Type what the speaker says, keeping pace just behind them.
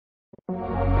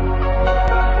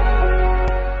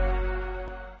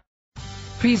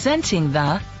Presenting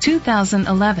the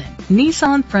 2011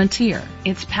 Nissan Frontier.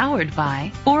 It's powered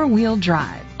by four-wheel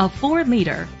drive, a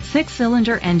 4-liter,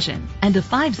 6-cylinder engine, and a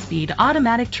 5-speed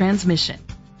automatic transmission.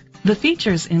 The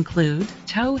features include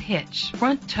tow hitch,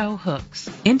 front tow hooks,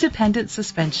 independent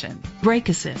suspension, brake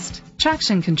assist,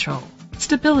 traction control,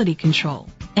 stability control,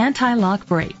 anti-lock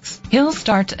brakes, hill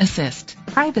start assist,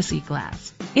 privacy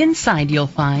glass. Inside you'll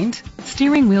find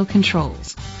steering wheel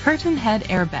controls, curtain head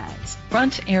airbags,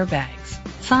 front airbags,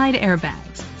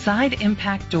 side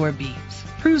impact door beams,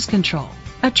 cruise control,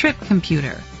 a trip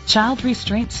computer, child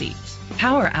restraint seats,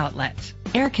 power outlets,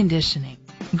 air conditioning.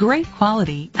 Great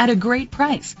quality at a great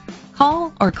price.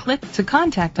 Call or click to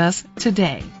contact us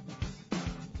today.